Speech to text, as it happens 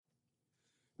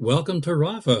Welcome to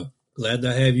Rafa. Glad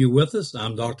to have you with us.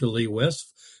 I'm Dr. Lee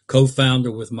West,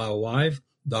 co-founder with my wife,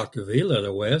 Dr.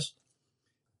 Violetta West,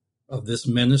 of this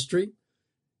ministry.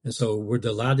 And so we're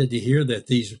delighted to hear that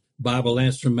these Bible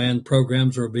Answer Man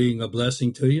programs are being a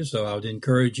blessing to you. So I would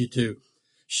encourage you to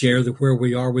share where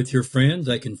we are with your friends.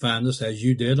 They can find us as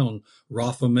you did on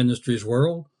Rafa Ministries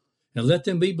World, and let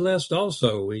them be blessed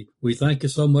also. We thank you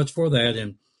so much for that.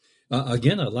 And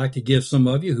again, I'd like to give some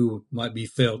of you who might be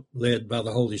felt led by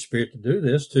the Holy Spirit to do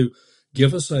this, to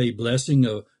give us a blessing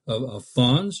of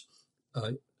funds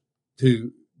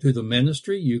to the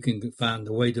ministry. You can find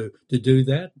a way to do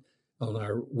that on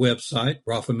our website,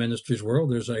 Rafa Ministries World.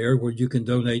 There's an area where you can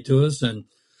donate to us, and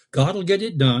God will get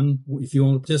it done if you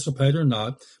want to participate or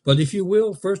not. But if you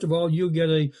will, first of all, you'll get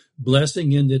a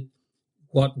blessing in that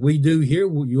what we do here,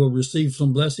 you'll receive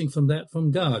some blessing from that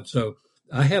from God. So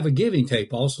I have a giving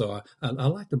tape also. I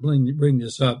like to bring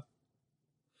this up.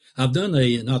 I've done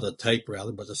not a tape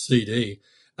rather, but a CD.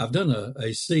 I've done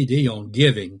a CD on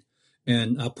giving,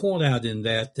 and I point out in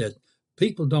that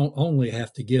people don't only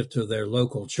have to give to their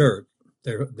local church.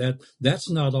 That's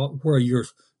not all, where your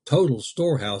total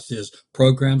storehouse is.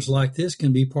 Programs like this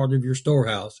can be part of your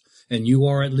storehouse, and you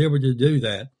are at liberty to do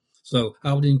that. So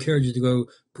I would encourage you to go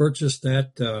purchase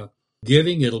that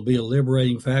giving. It'll be a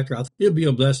liberating factor. It'll be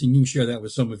a blessing. You can share that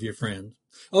with some of your friends.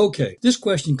 Okay, this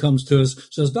question comes to us.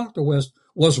 Says, Dr. West,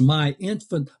 was my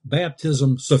infant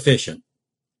baptism sufficient?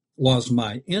 Was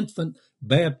my infant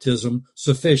baptism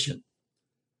sufficient?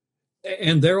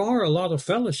 And there are a lot of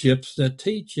fellowships that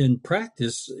teach and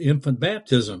practice infant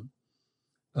baptism.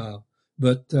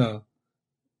 But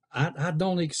I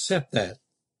don't accept that.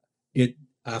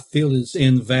 I feel it's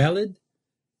invalid.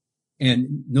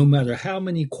 And no matter how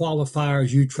many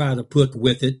qualifiers you try to put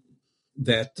with it,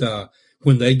 that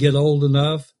when they get old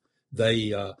enough,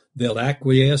 they'll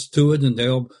acquiesce to it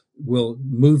and will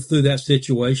move through that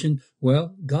situation.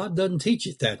 Well, God doesn't teach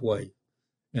it that way.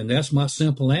 And that's my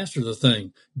simple answer to the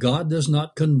thing. God does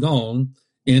not condone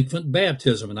infant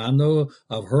baptism. And I know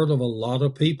I've heard of a lot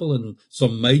of people in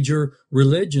some major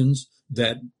religions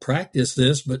that practice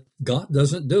this, but God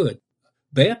doesn't do it.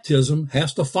 Baptism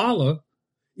has to follow.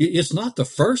 It's not the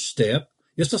first step.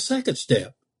 It's the second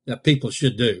step that people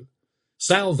should do.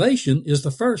 Salvation is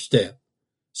the first step.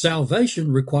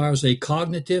 Salvation requires a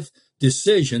cognitive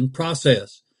decision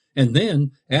process. And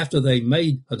then after they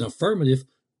made an affirmative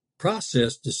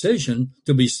process decision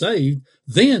to be saved,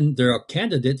 then they're a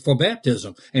candidate for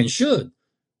baptism and should.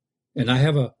 And I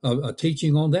have a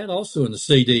teaching on that also in the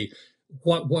CD.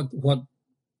 What water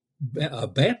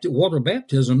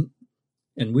baptism,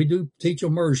 and we do teach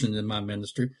immersion in my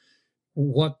ministry,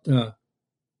 what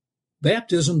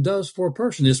baptism does for a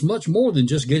person. It's much more than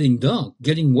just getting dunked,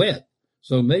 getting wet.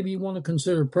 So maybe you want to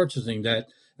consider purchasing that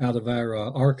out of our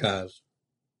archives.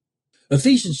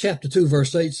 Ephesians chapter 2,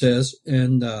 verse 8 says,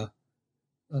 and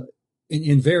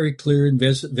in very clear and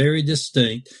very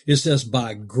distinct, it says,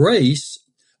 by grace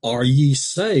are ye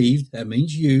saved. That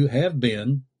means you have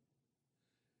been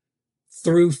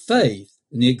through faith.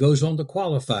 And it goes on to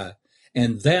qualify.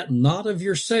 And that not of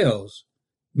yourselves,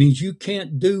 means you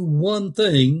can't do one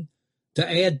thing to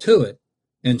add to it.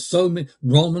 And so many,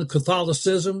 Roman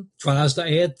Catholicism tries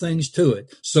to add things to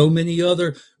it. So many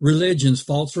other religions,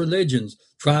 false religions,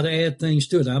 try to add things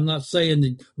to it. I'm not saying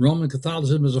that Roman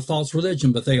Catholicism is a false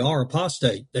religion, but they are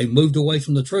apostate. They moved away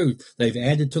from the truth. They've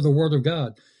added to the Word of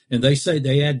God. And they say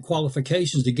they add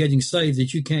qualifications to getting saved,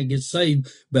 that you can't get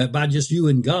saved by just you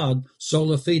and God,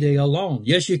 sola fide alone.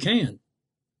 Yes, you can.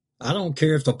 I don't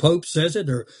care if the Pope says it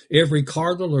or every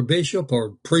cardinal or bishop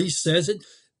or priest says it.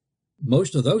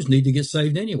 Most of those need to get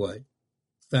saved anyway.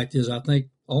 Fact is, I think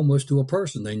almost to a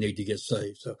person they need to get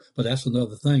saved. So, but that's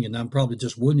another thing, and I'm probably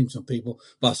just wounding some people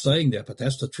by saying that, but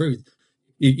that's the truth.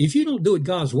 If you don't do it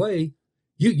God's way,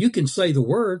 you can say the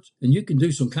words and you can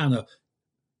do some kind of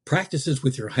practices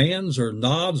with your hands or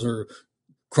nods or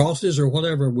crosses or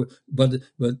whatever, but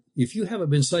if you haven't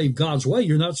been saved God's way,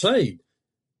 you're not saved.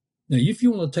 Now, if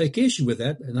you want to take issue with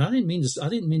that, and I didn't mean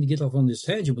to get off on this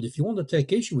tangent, but if you want to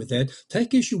take issue with that,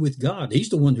 take issue with God. He's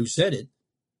the one who said it.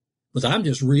 But I'm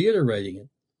just reiterating it.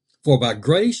 For by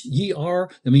grace ye are,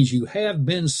 that means you have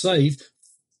been saved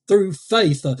through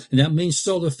faith, and that means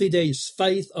sola fide,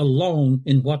 faith alone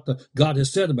in what God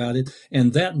has said about it,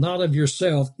 and that not of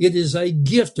yourself. It is a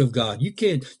gift of God. You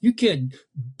can't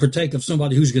partake of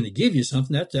somebody who's going to give you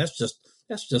something. That's just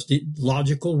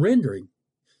logical rendering.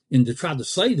 And to try to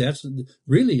say that's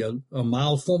really a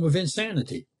mild form of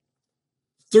insanity.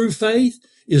 Through faith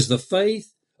is the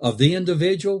faith of the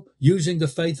individual using the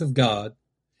faith of God,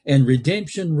 and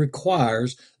redemption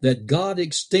requires that God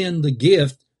extend the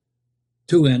gift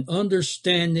to an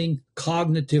understanding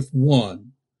cognitive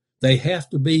one. They have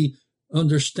to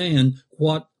understand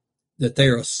that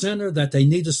they're a sinner, that they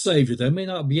need a savior. They may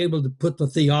not be able to put the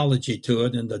theology to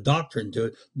it and the doctrine to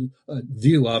it,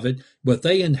 view of it, but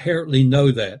they inherently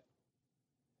know that.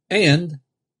 And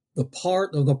the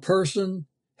part of the person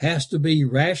has to be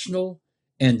rational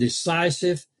and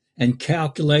decisive and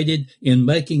calculated in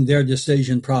making their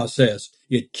decision process.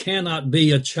 It cannot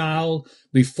be a child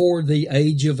before the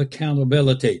age of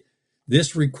accountability.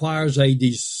 This requires a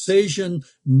decision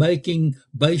making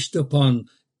based upon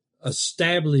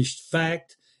established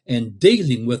fact and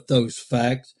dealing with those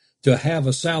facts to have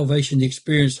a salvation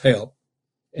experience help,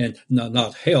 and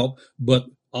not help, but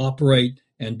operate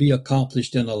and be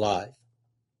accomplished in a life.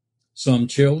 Some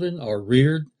children are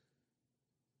reared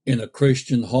in a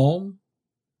Christian home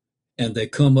and they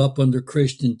come up under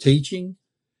Christian teaching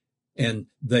and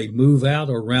they move out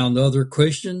around other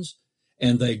Christians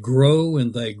and they grow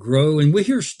and they grow. And we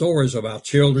hear stories about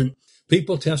children.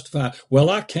 People testify, well,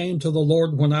 I came to the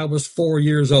Lord when I was 4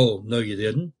 years old. No, you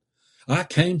didn't. I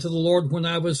came to the Lord when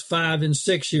I was 5 and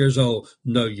 6 years old.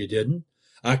 No, you didn't.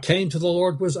 I came to the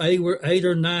Lord was 8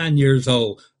 or 9 years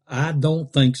old. I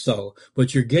don't think so,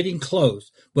 but you're getting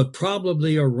close. But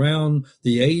probably around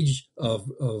the age of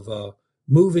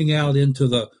moving out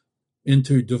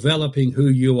into developing who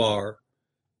you are,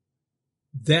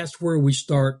 that's where we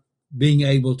start being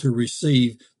able to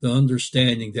receive the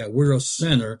understanding that we're a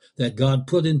sinner, that God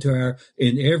put in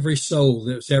every soul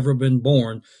that's ever been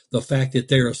born, the fact that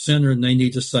they're a sinner and they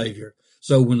need a savior.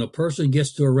 So when a person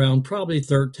gets to around probably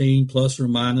 13 plus or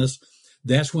minus,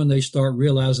 that's when they start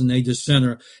realizing they're a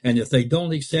sinner. And if they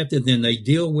don't accept it, then they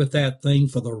deal with that thing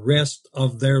for the rest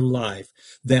of their life.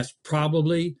 That's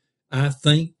probably, I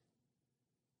think,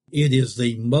 it is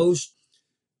the most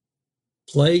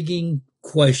plaguing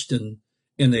question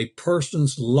in a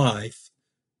person's life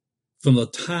from the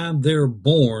time they're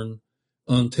born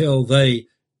until they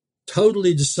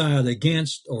totally decide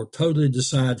against or totally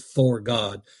decide for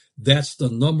God. That's the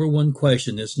number one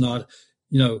question. It's not,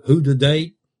 who to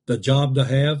date, the job to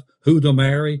have, who to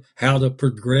marry, how to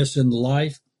progress in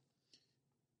life.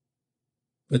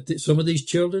 But some of these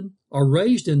children are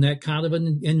raised in that kind of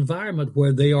an environment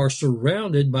where they are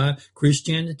surrounded by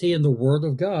Christianity and the Word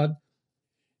of God.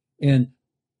 And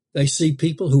they see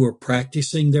people who are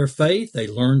practicing their faith. They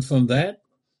learn from that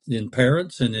in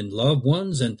parents and in loved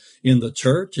ones and in the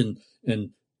church and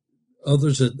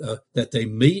others that they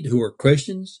meet who are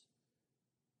Christians.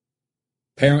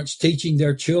 Parents teaching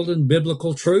their children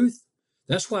biblical truth.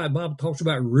 That's why Bob talks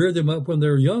about rear them up when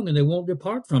they're young and they won't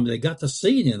depart from it. They got the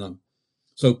seed in them.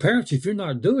 So parents, if you're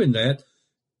not doing that,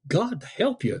 God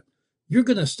help you. You're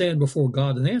going to stand before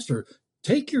God and answer.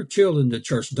 Take your children to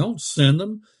church. Don't send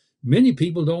them. Many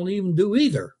people don't even do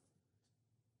either.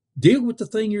 Deal with the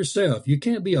thing yourself. You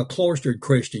can't be a cloistered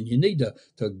Christian. You need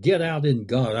to get out in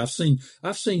God. I've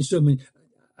seen so many.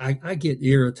 I get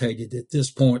irritated at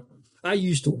this point. I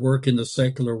used to work in the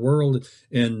secular world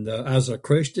and as a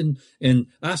Christian, and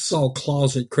I saw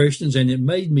closet Christians, and it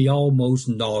made me almost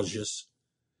nauseous.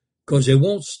 Because they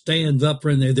won't stand up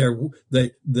and they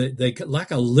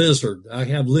like a lizard. I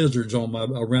have lizards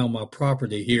around my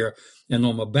property here, and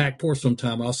on my back porch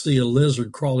sometime I'll see a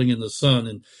lizard crawling in the sun,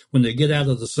 and when they get out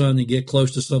of the sun and get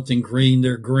close to something green,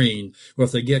 they're green. Or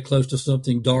if they get close to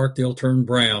something dark, they'll turn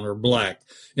brown or black.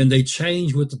 And they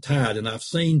change with the tide. And I've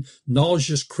seen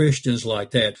nauseous Christians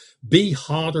like that. Be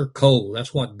hot or cold.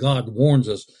 That's what God warns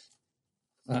us.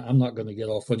 I'm not going to get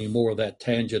off any more of that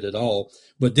tangent at all,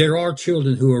 but there are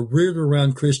children who are reared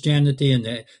around Christianity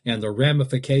and the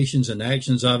ramifications and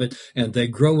actions of it, and they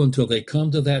grow until they come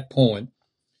to that point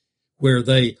where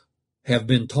they have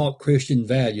been taught Christian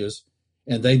values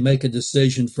and they make a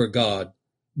decision for God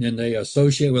and they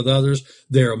associate with others.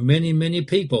 There are many, many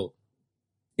people,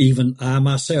 even I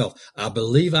myself, I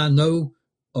believe I know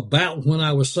about when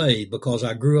I was saved because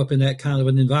I grew up in that kind of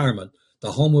an environment.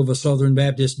 The home of a Southern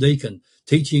Baptist deacon,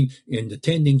 teaching and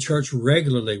attending church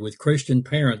regularly with Christian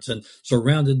parents and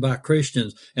surrounded by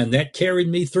Christians. And that carried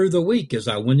me through the week as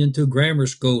I went into grammar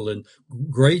school and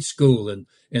grade school and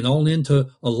on into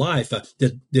a life.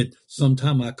 Did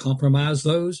sometime I compromise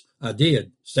those? I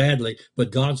did, sadly,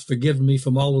 but God's forgiven me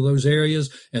from all of those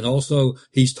areas. And also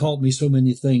he's taught me so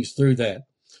many things through that.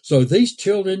 So these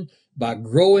children, by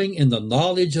growing in the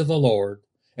knowledge of the Lord,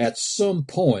 at some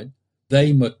point,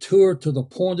 they mature to the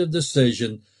point of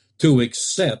decision to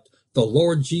accept the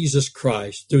Lord Jesus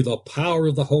Christ through the power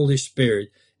of the Holy Spirit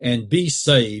and be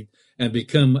saved and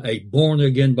become a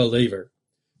born-again believer.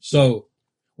 So,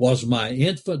 was my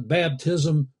infant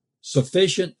baptism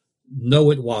sufficient? No,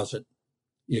 it wasn't.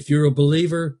 If you're a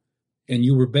believer and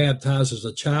you were baptized as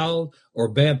a child or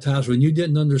baptized when you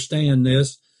didn't understand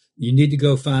this, you need to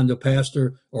go find a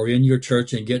pastor or in your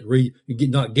church and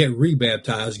not get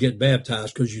rebaptized, get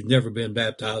baptized because you've never been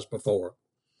baptized before.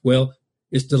 Well,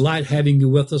 it's delight having you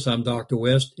with us. I'm Dr.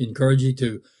 West. Encourage you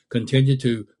to continue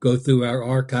to go through our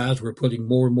archives. We're putting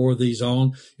more and more of these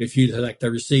on. If you'd like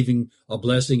to receiving a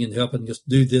blessing and helping us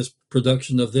do this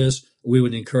production of this, we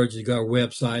would encourage you to go to our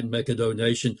website and make a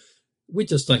donation. We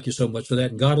just thank you so much for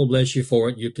that, and God will bless you for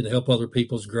it. You can help other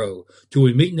people's grow. Till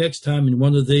we meet next time in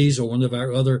one of these or one of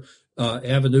our other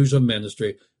avenues of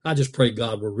ministry, I just pray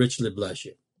God will richly bless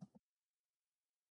you.